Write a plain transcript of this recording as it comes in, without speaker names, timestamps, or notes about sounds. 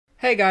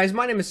Hey guys,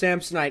 my name is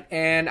Samsonite,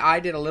 and I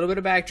did a little bit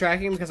of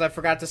backtracking because I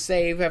forgot to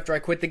save after I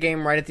quit the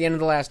game right at the end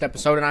of the last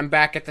episode, and I'm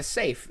back at the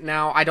safe.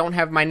 Now, I don't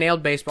have my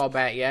nailed baseball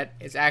bat yet.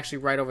 It's actually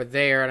right over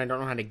there, and I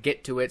don't know how to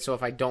get to it, so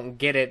if I don't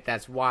get it,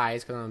 that's why.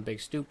 It's because I'm a big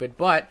stupid.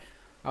 But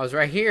I was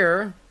right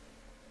here.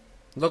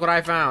 Look what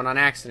I found on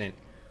accident.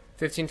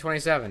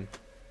 1527.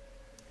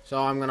 So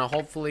I'm going to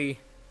hopefully...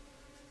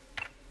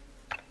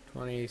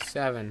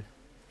 27.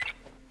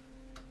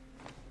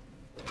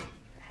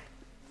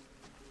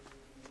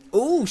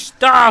 Ooh,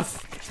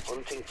 stuff!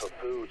 Hunting for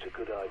food's a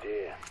good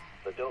idea,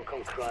 but don't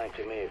come crying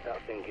to me if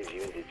that thing gives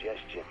you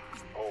indigestion,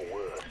 or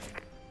worse.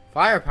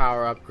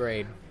 Firepower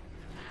upgrade.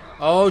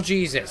 Oh,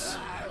 Jesus.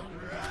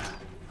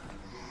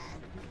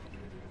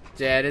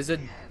 That is a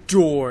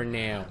door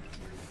now.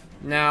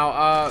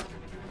 Now,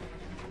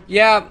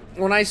 yeah,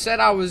 when I said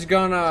I was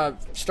gonna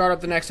start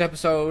up the next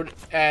episode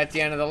at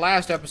the end of the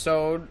last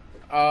episode,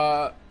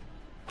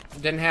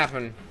 didn't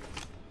happen.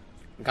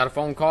 Got a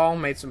phone call,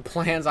 made some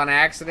plans on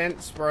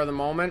accident, spur of the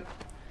moment,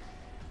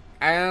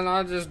 and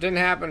it just didn't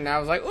happen. I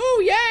was like,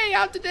 ooh, yay,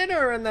 out to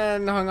dinner, and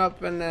then hung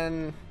up, and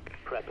then,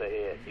 Prepper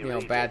here. you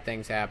know, bad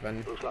things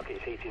happen. Looks like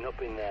it's heating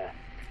up in there.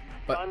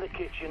 But find the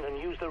kitchen and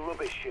use the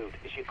rubbish chute.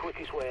 It's your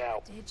quickest way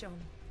out. Dear John.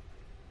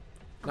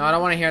 no, I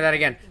don't want to hear that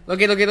again.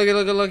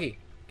 Looky.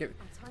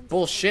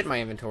 Bullshit, my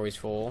inventory's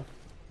full.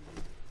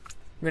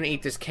 I'm gonna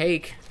eat this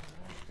cake.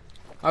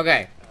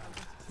 Okay,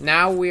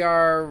 now we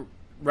are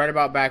right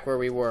about back where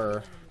we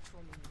were.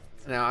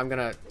 Now I'm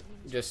gonna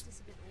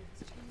just...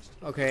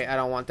 Okay, I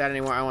don't want that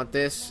anymore. I want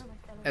this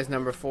as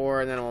number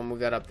 4, and then I'll move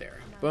that up there.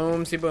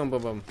 Boom, see, boom,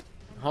 boom, boom.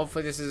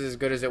 Hopefully this is as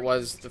good as it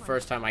was the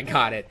first time I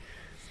got it.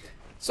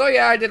 So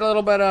yeah, I did a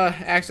little bit of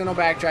accidental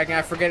backtracking.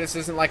 I forget this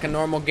isn't like a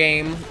normal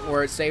game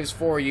where it saves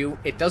for you.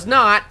 It does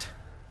not.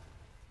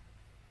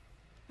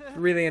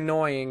 Really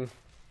annoying.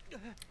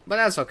 But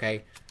that's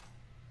okay.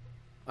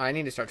 I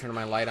need to start turning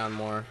my light on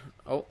more.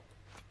 Oh.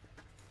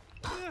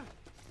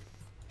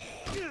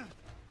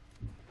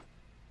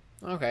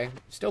 Okay,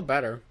 still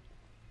better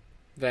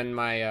than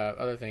my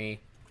other thingy.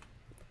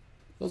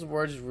 Those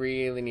words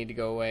really need to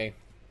go away.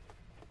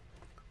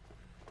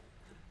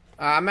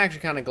 I'm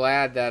actually kind of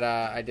glad that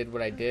I did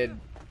what I did,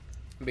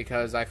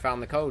 because I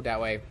found the code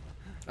that way.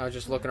 I was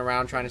just looking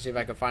around trying to see if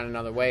I could find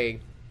another way,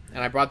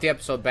 and I brought the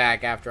episode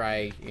back after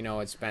I, you know,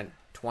 had spent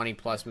 20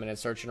 plus minutes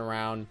searching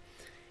around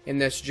in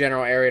this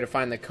general area to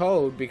find the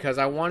code, because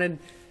I didn't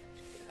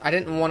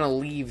want to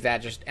leave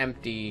that just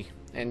empty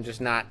and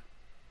just not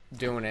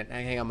doing it.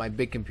 I hang on my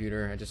big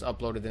computer. I just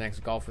uploaded the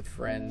next Golf with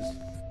Friends.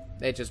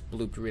 They just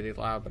blooped really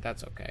loud, but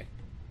that's okay.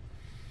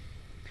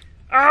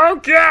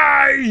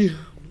 Okay!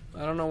 I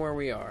don't know where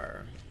we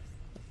are.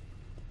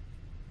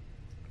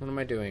 What am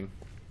I doing?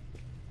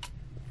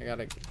 I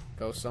gotta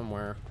go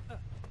somewhere.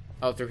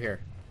 Oh, through here.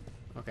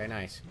 Okay,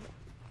 nice.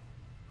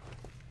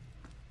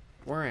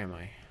 Where am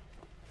I?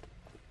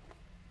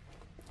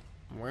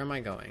 Where am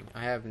I going?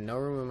 I have no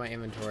room in my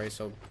inventory,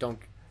 so don't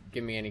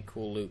give me any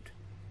cool loot.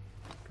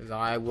 Because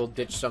I will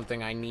ditch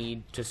something I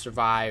need to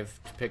survive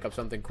to pick up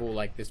something cool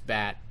like this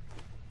bat.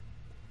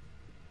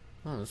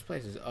 Oh, this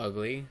place is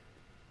ugly.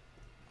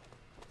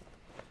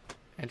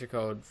 Enter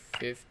code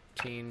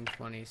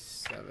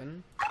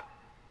 1527.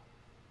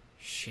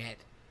 Shit.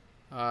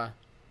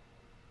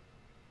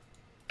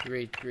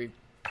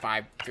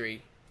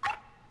 3353.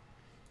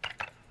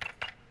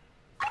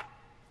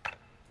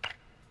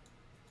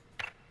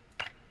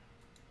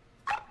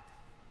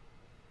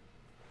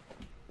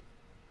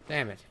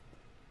 Damn it.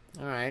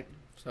 Alright.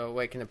 So,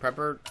 wait, can the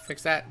prepper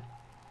fix that?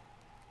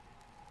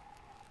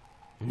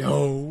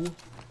 No.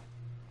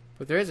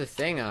 But there is a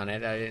thing on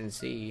it I didn't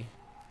see.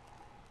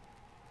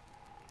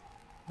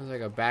 There's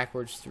like a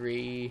backwards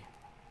 3,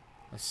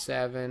 a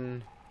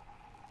 7.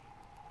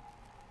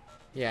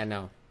 Yeah,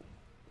 no.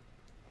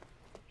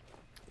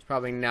 It's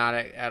probably not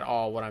at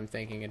all what I'm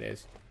thinking it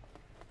is.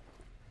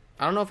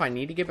 I don't know if I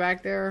need to get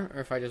back there or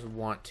if I just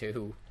want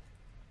to.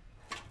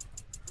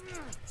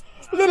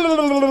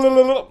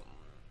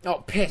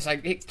 Oh, piss, I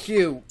hit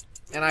Q.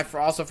 And I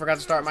also forgot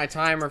to start my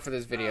timer for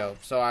this video.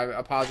 So I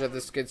apologize if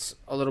this gets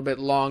a little bit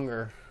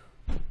longer.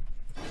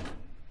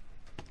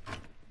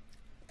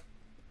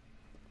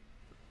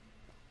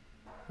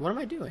 What am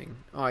I doing?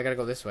 Oh, I gotta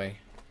go this way.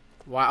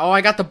 Why? Oh,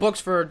 I got the books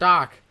for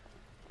Doc.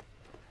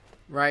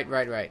 Right.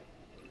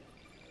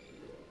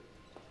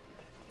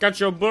 Got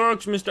your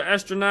books, Mr.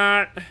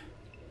 Astronaut.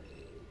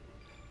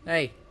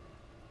 Hey.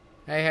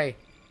 Hey.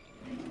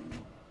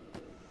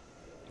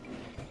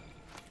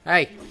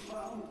 Hey.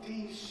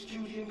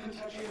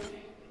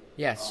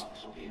 Yes.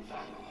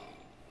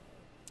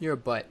 You're a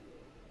butt.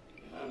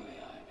 If only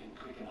I had been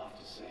quick enough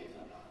to save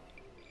them.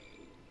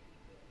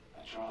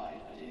 I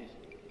tried, I did.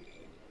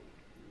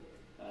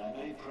 And I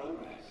made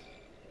progress.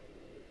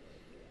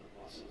 But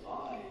what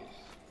survives,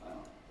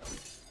 well,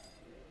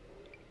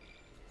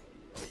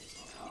 I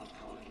can't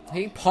call it life.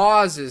 He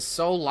pauses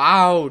so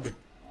loud.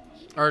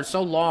 Or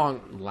so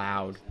long.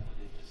 Loud.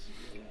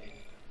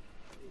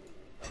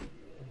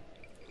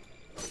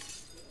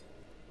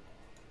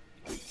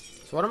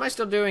 So what am I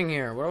still doing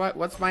here?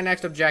 What's my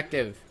next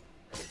objective?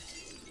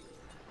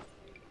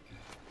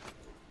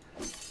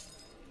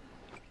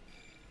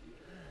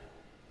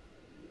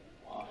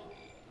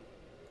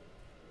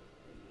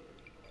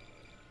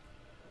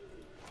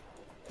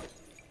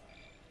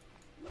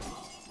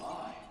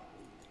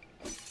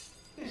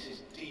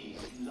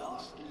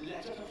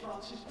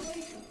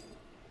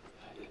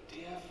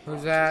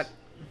 Who's that?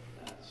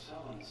 So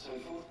on and so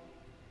forth.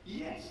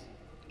 Yes,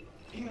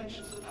 he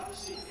mentions the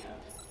Palisade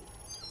code.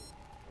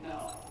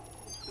 Now,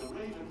 the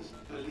Ravens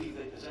believe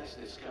they possess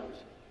this code,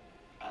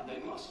 and they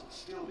must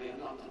still be in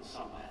London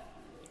somewhere.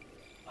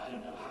 I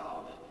don't know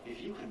how, but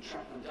if you can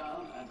track them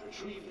down and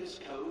retrieve this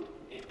code,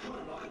 it could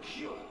unlock a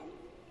cure.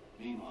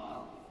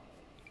 Meanwhile,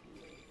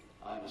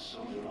 I must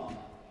soldier on.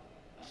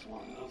 I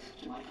swore an oath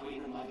to my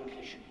queen and my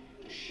vocation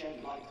to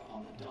shed light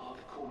upon the dark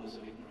corners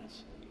of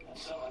ignorance, and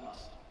so I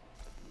must.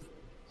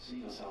 See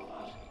yourself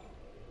out.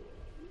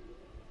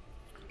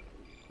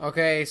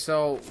 Okay,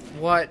 so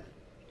what?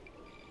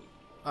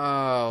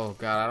 Oh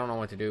god, I don't know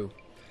what to do.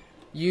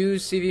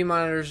 Use CV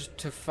monitors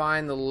to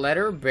find the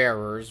letter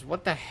bearers.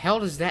 What the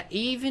hell does that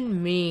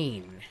even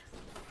mean?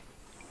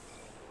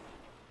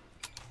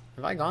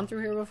 Have I gone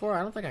through here before?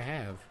 I don't think I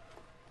have.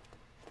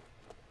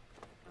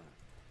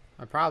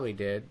 I probably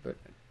did, but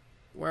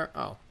where?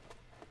 Oh.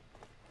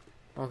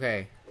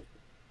 Okay.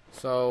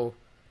 So,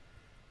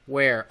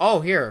 where?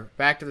 Oh, here.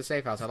 Back to the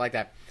safe house. I like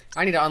that.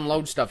 I need to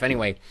unload stuff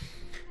anyway.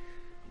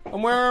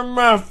 I'm wearing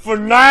my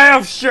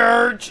FNAF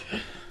shirt!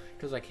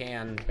 Because I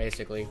can,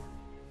 basically.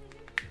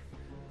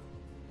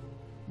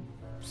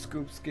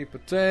 Scoop, skip,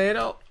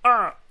 potato.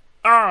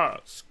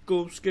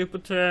 Scoop, skip,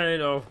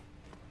 potato.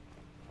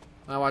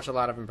 I watch a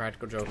lot of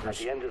Impractical Jokers.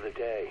 At the end of the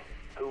day,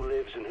 who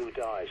lives and who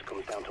dies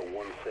comes down to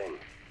one thing.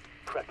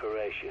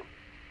 Preparation.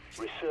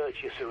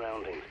 Research your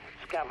surroundings,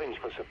 scavenge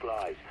for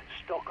supplies,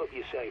 stock up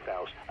your safe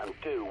house, and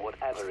do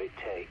whatever it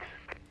takes.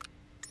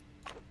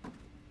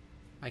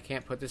 I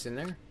can't put this in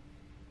there?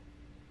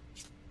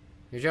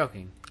 You're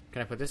joking.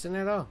 Can I put this in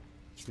there, though?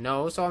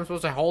 No, so I'm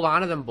supposed to hold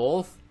on to them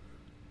both?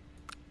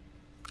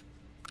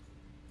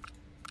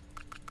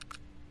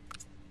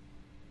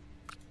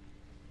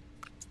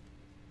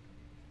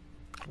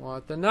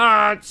 What the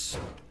nuts?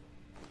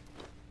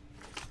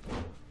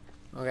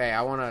 Okay,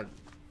 I want a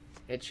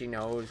itchy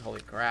nose.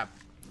 Holy crap.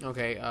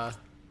 Okay,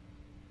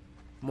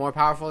 more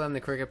powerful than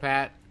the cricket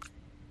bat.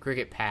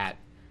 Cricket pat.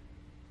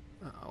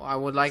 I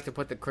would like to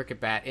put the cricket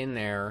bat in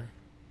there.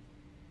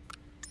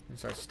 And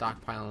start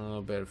stockpiling a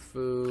little bit of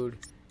food.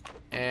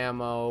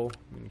 Ammo.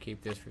 I'm gonna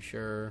keep this for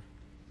sure.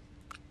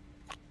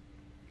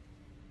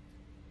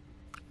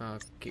 I'll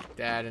keep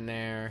that in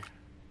there.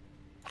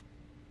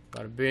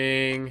 Bada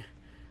bing.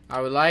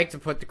 I would like to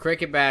put the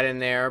cricket bat in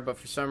there, but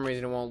for some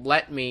reason it won't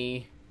let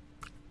me.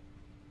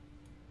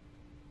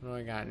 What do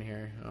I got in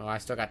here? Oh, I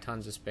still got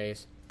tons of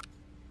space.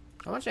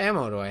 How much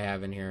ammo do I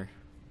have in here?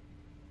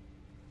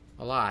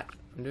 A lot.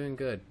 I'm doing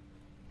good.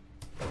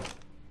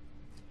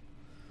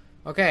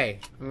 Okay,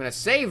 I'm gonna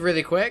save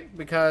really quick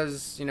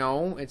because, you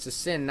know, it's a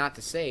sin not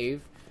to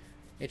save.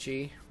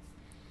 Itchy.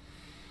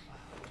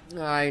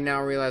 I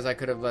now realize I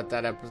could have let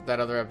that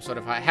other episode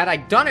of had I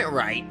done it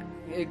right,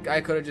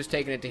 I could have just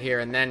taken it to here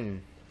and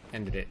then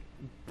ended it.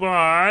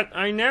 But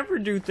I never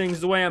do things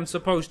the way I'm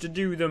supposed to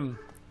do them.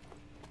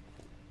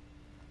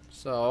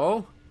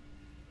 So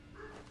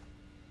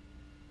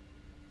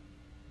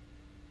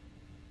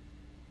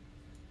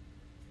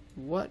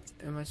what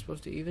am I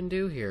supposed to even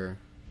do here?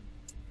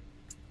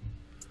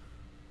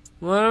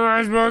 What am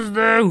I supposed to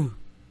do?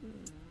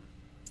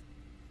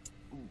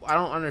 I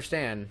don't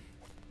understand.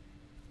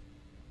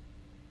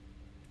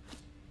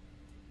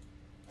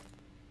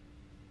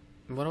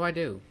 What do I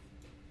do?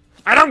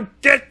 I don't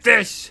get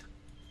this!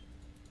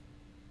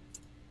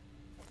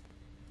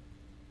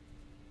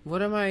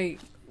 What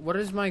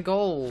is my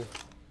goal?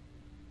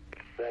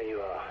 There you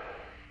are.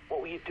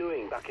 What were you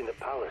doing back in the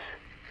palace?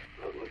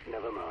 Look,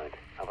 never mind.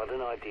 I've had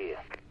an idea.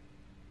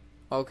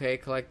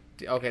 Okay,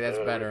 okay, that's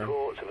better. There are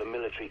reports of a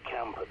military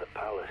camp at the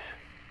palace.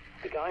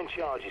 The guy in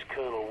charge is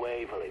Colonel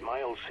Waverley,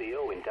 my old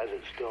CO in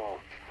Desert Storm.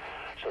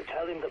 So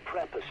tell him the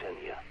Prepper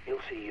sent you.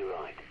 He'll see you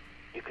right.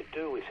 You could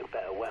do with some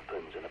better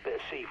weapons, and a bit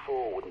of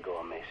C4 wouldn't go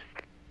amiss.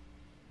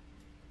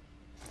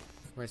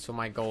 Wait, so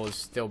my goal is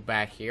still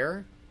back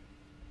here?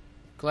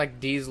 Collect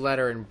D's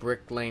letter in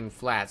Brick Lane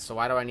Flats, so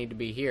why do I need to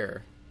be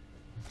here?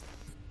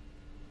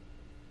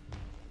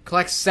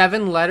 Collect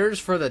 7 letters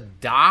for the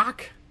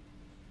dock?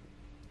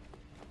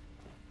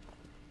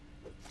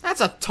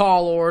 That's a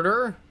tall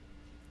order.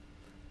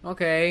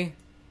 Okay.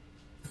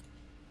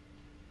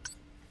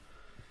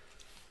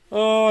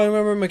 Oh, I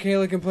remember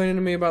Michaela complaining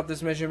to me about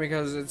this mission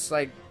because it's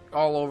like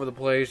all over the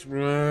place.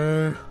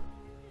 I'm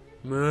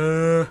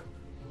gonna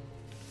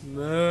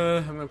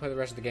play the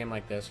rest of the game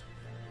like this.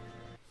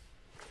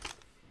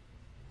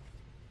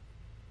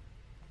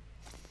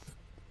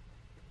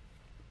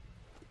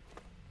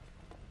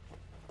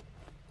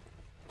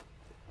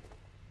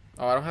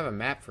 Oh, I don't have a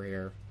map for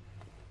here.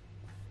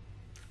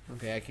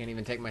 Okay, I can't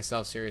even take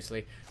myself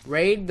seriously.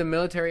 Raid the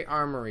military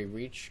armory.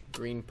 Reach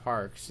Green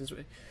Park.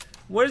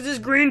 What is this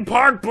Green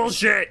Park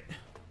bullshit?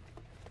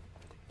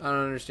 I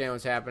don't understand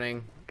what's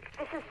happening.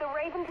 This is the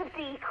Ravens of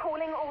D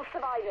calling all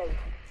survivors.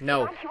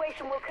 No.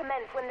 Evacuation will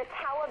commence when the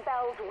tower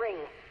bells ring.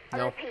 I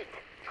No. repeat,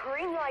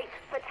 green light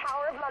for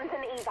Tower of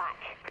London evac.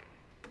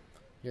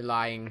 You're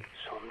lying.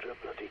 Sandra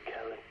bloody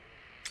Kelly.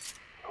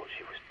 Thought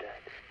she was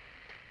dead.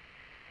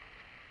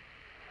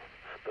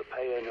 But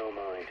Pay her no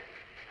mind.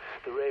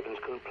 The Ravens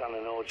couldn't plan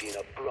an orgy in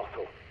a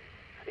brothel.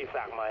 In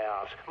fact, my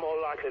ass,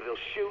 more likely they'll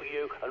shoot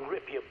you and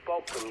rip your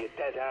bob from your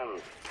dead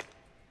hands.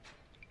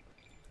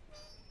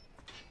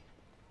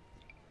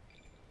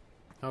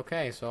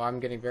 Okay, so I'm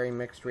getting very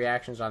mixed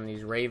reactions on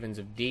these Ravens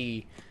of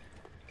D.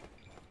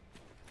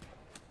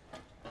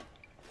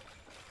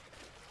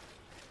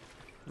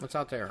 What's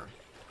out there?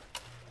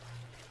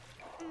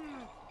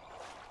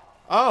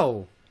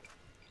 Oh!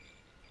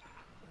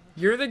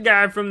 You're the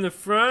guy from the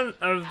front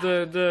of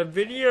the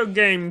video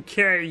game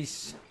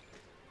case.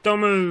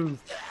 Don't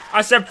move.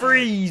 I said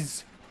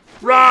freeze!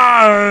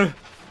 Rah!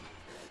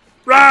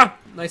 Rah!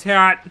 Nice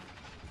hat.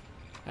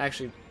 I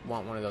actually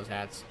want one of those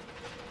hats.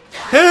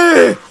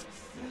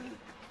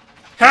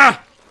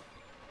 Ha!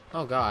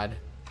 Oh god.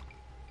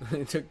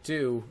 It took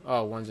two.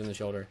 Oh, one's in the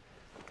shoulder.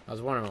 I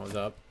was wondering what was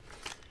up.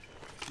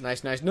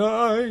 Nice, nice,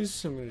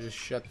 nice! I'm gonna just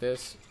shut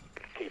this.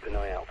 Keep an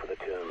eye out for the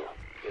colonel.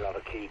 He'll have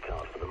a key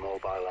card for the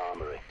mobile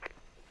armory.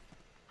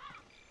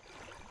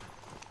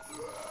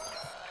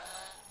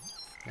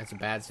 That's a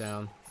bad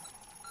sound.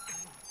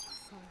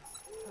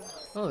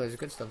 Oh, there's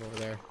good stuff over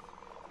there.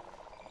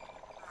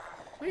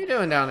 What are you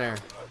doing down there?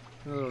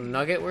 A little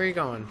nugget? Where are you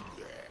going?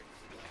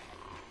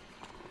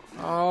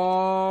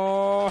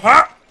 Oh,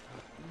 ha!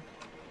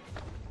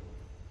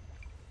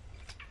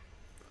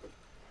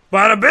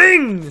 Bada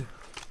bing!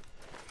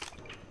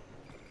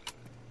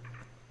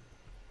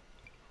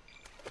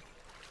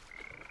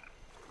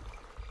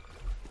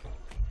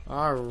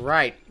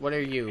 Alright, what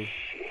are you?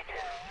 Shit,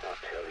 I'll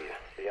tell you.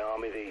 The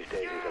army these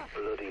days is a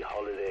bloody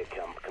holiday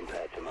camp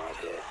compared to my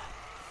day.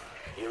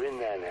 You're in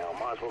there now,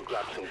 might as well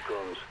grab some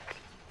guns.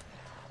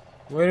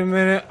 Wait a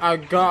minute, I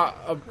got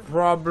a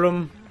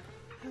problem.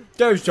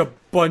 There's a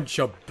bunch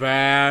of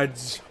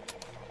bads.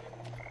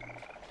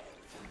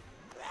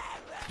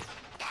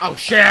 Oh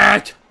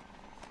shit!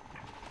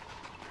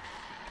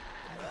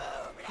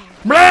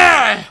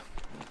 Blah!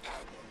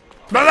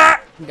 Blah!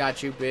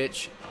 Got you,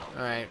 bitch.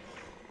 Alright.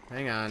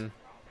 Hang on.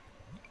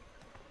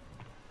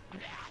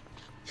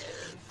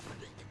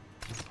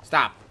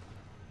 Stop.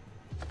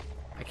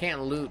 I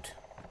can't loot.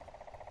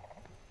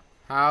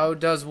 How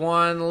does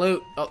one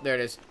loot? Oh, there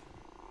it is.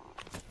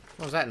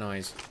 What was that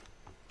noise?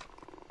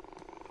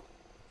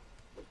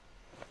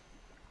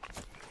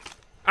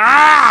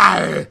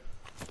 Ah!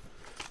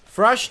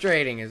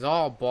 Frustrating is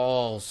all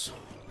balls.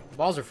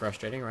 Balls are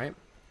frustrating, right?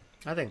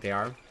 I think they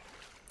are.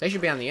 They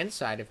should be on the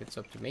inside if it's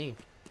up to me.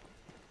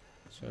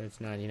 So it's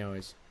not, you know,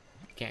 it's...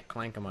 Can't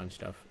clank them on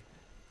stuff.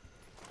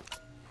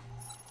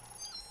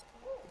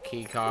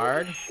 Key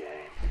card. Shame.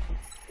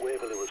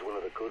 Waverley was one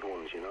of the good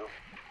ones, you know.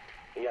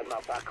 He had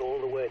my back all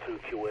the way through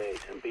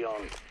Kuwait and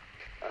beyond.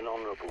 An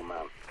honourable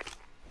man.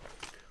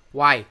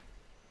 Why?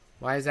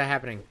 Why is that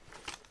happening?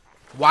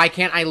 Why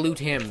can't I loot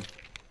him?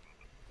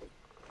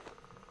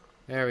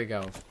 There we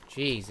go.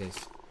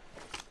 Jesus.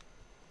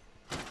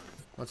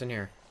 What's in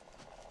here?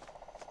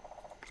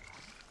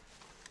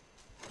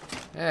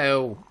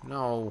 Oh,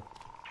 no.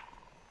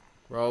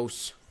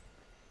 Gross.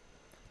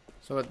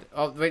 So, it,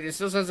 oh, wait, it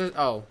still says there's,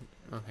 oh,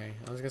 okay.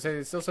 I was gonna say,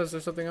 it still says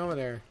there's something over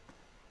there.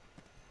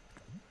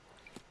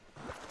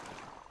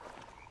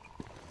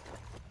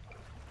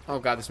 Oh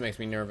god, this makes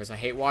me nervous. I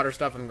hate water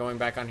stuff. I'm going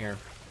back on here.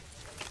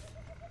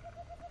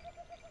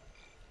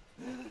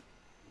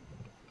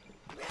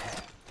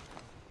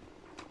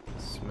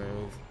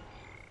 Smooth.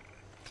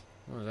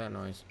 What was that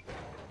noise?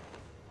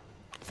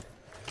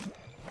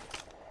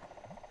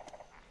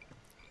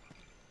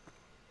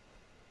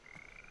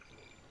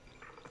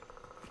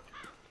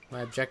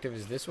 My objective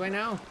is this way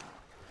now?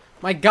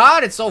 My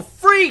god, it's so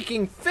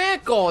freaking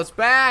fickle! It's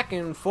back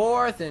and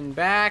forth and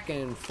back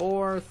and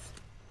forth.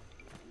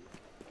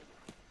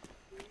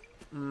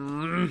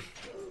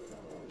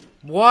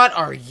 What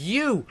are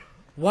you?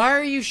 Why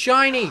are you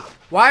shiny?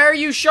 Why are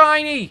you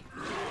shiny?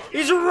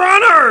 He's a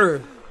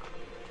runner!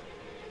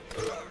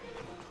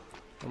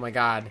 Oh my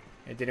god,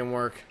 it didn't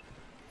work.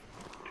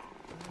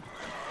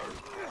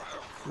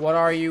 What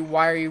are you?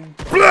 Why are you?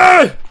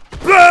 Blah!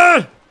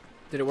 Blah!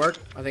 Did it work?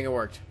 I think it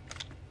worked.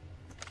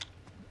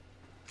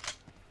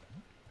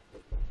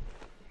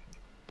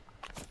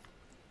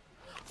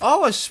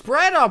 Oh, a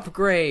spread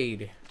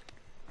upgrade!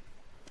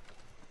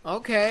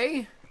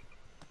 Okay.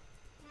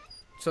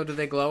 So do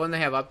they glow when they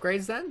have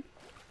upgrades then?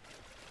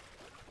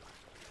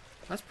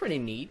 That's pretty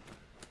neat.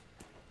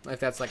 If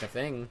that's like a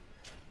thing.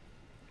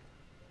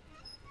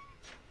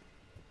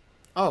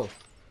 Oh.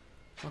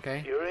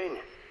 Okay. You're in.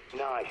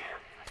 Nice.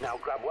 Now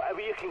grab whatever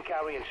you can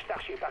carry and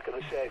stash it back at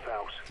the safe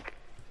house.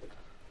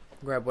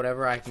 Grab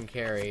whatever I can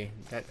carry.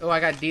 That, oh, I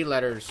got D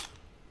letters.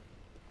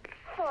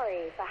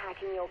 Sorry for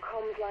hacking your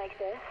comms like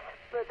this,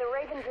 but the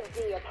Ravens of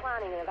D are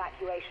planning an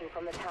evacuation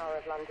from the Tower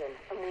of London,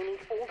 and we need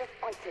all the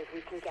fighters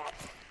we can get.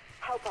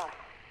 Help us,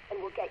 and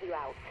we'll get you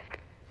out.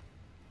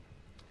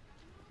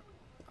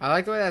 I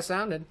like the way that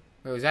sounded.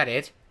 Wait, was that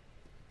it?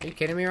 Are you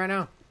kidding me right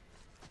now?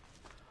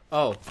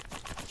 Oh.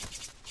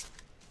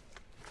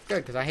 Good,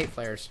 because I hate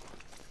flares.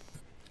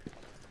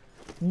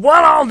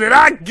 What all did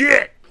I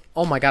get?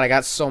 Oh my god, I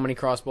got so many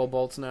crossbow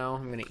bolts now.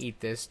 I'm gonna eat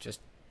this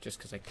just just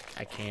because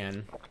I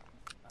can.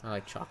 I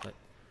like chocolate.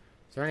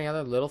 Is there any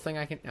other little thing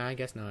I can... I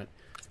guess not.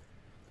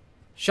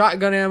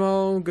 Shotgun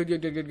ammo. Good,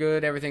 good, good, good,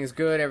 good. Everything's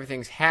good.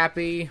 Everything's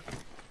happy.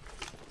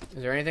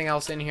 Is there anything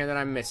else in here that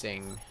I'm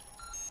missing?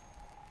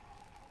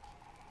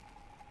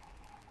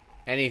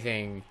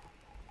 Anything.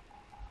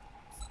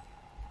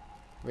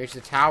 Reach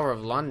the Tower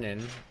of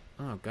London.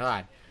 Oh,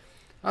 God.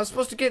 I was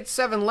supposed to get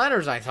 7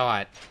 letters, I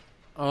thought.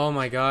 Oh,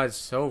 my God.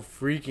 So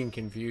freaking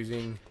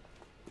confusing.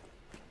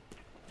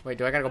 Wait,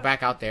 do I gotta go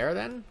back out there,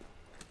 then?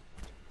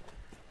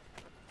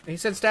 He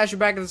said stash it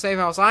back at the safe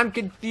house. I'm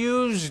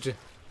confused.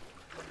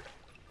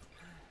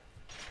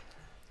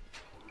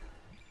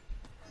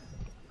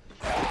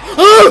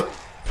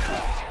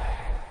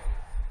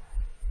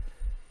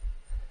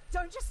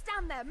 Don't just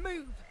stand there.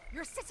 Move.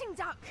 You're a sitting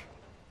duck.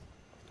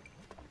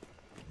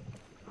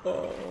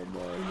 Oh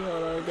my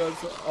God, I got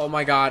so... Oh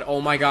my God,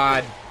 oh my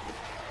God.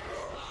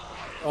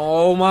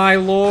 Oh my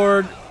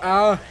Lord.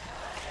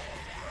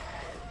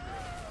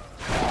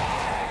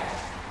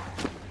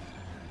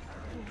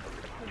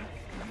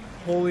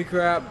 Holy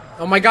crap.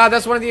 Oh my God,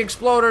 that's one of the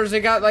exploders. They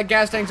got like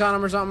gas tanks on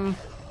them or something.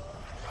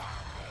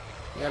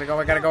 I gotta go,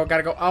 I gotta go,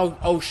 gotta go. Oh,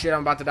 oh shit,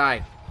 I'm about to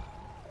die.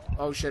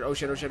 Oh shit, oh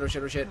shit, oh shit, oh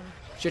shit, oh shit.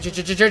 Shit, shit,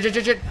 shit, shit, shit, shit,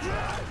 shit, shit.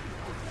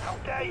 How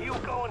dare you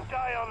go and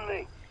die on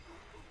me?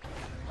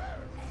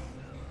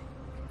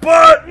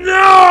 But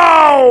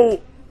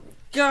no!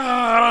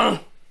 Gah!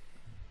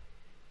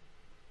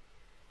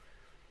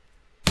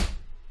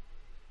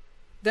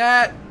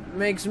 That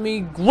makes me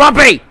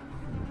grumpy!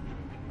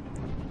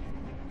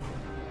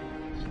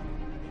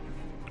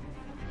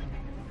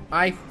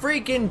 I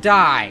freaking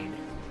died.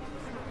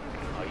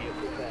 Are you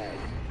prepared?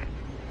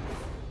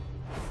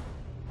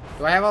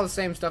 Do I have all the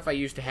same stuff I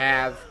used to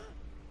have?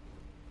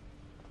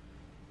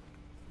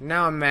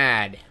 Now I'm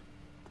mad.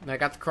 I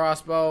got the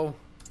crossbow.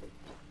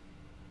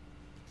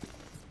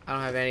 I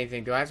don't have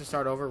anything. Do I have to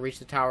start over? Reach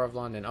the Tower of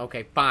London.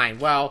 Okay, fine.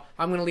 Well,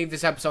 I'm going to leave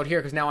this episode here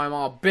because now I'm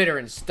all bitter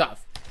and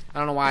stuff. I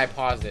don't know why I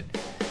paused it.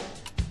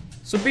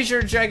 So be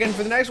sure to check in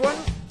for the next one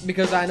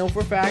because I know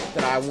for a fact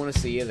that I want to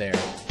see you there.